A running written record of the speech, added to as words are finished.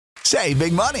Save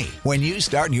big money when you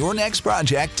start your next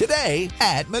project today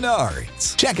at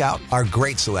Menards. Check out our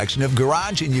great selection of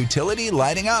garage and utility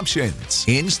lighting options.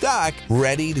 In stock,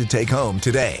 ready to take home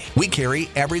today. We carry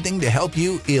everything to help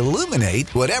you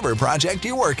illuminate whatever project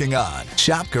you're working on.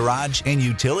 Shop garage and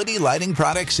utility lighting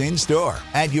products in store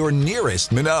at your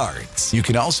nearest Menards. You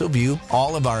can also view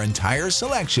all of our entire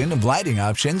selection of lighting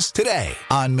options today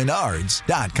on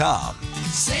Menards.com.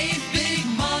 Save big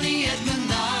money at Menards.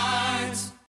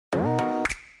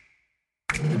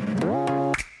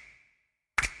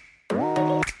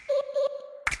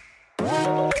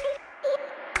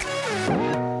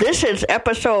 This is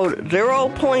episode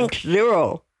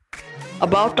 0.0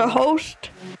 about the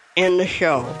host and the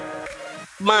show.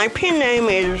 My pen name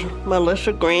is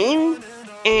Melissa Green,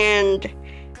 and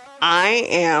I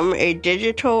am a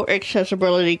digital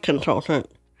accessibility consultant,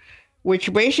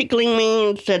 which basically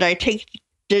means that I take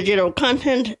digital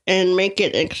content and make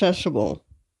it accessible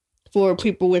for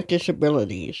people with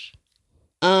disabilities.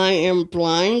 I am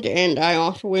blind, and I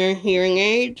also wear hearing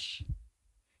aids,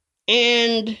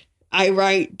 and I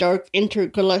write dark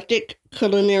intergalactic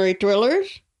culinary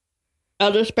thrillers,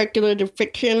 other speculative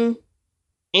fiction,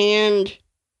 and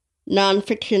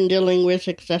nonfiction dealing with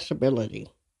accessibility.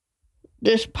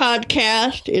 This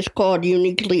podcast is called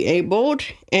Uniquely Abled,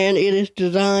 and it is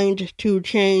designed to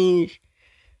change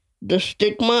the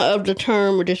stigma of the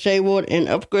term disabled and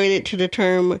upgrade it to the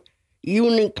term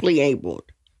uniquely abled.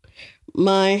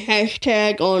 My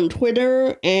hashtag on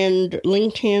Twitter and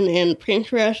LinkedIn and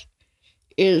Pinterest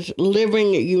is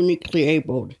Living Uniquely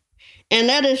Abled. And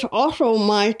that is also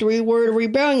my 3-word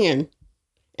rebellion.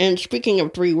 And speaking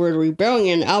of 3-word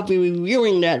rebellion, I'll be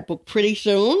reviewing that book pretty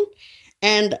soon.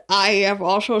 And I have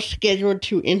also scheduled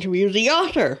to interview the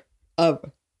author of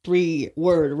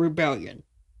 3-word rebellion.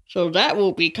 So that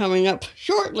will be coming up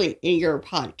shortly in your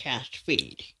podcast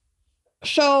feed.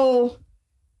 So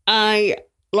I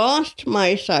lost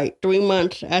my sight 3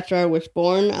 months after I was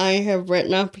born. I have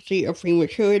retinopathy of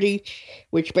prematurity,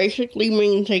 which basically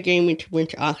means they gave me too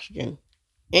much oxygen.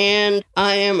 And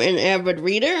I am an avid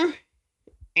reader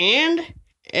and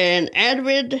an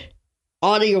avid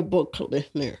audiobook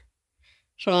listener.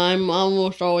 So I'm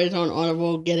almost always on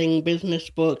Audible getting business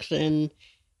books and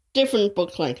different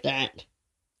books like that.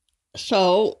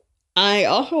 So I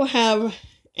also have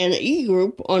an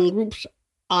e-group on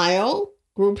groups.io.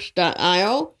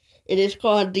 It is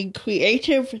called the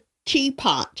Creative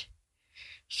Teapot.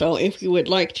 So if you would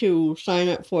like to sign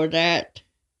up for that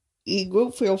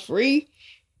e-group, feel free.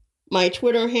 My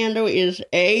Twitter handle is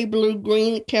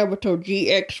abluegreen, capital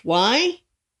GXY.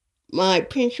 My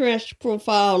Pinterest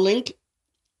profile link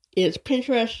is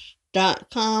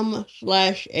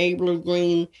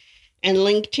pinterest.com/abluegreen. And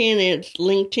LinkedIn is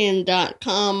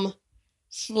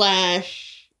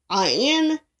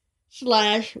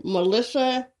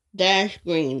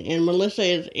linkedin.com/in/Melissa-Green. And Melissa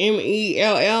is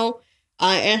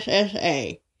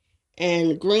Mellissa.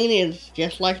 And green is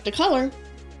just like the color.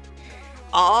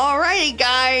 Alrighty,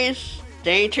 guys.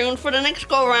 Stay tuned for the next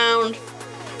go-round.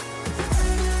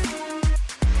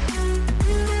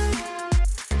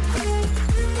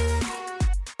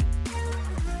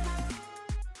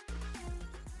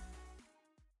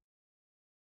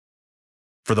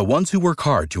 For the ones who work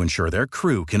hard to ensure their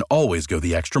crew can always go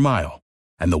the extra mile,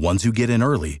 and the ones who get in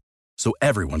early so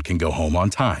everyone can go home on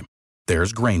time,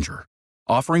 there's Grainger,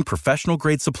 offering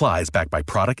professional-grade supplies backed by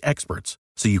product experts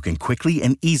so you can quickly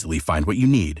and easily find what you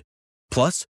need.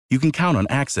 Plus, you can count on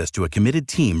access to a committed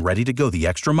team ready to go the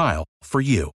extra mile for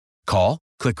you. Call,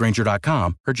 click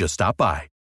Grainger.com, or just stop by.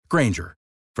 Grainger,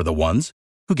 for the ones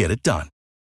who get it done.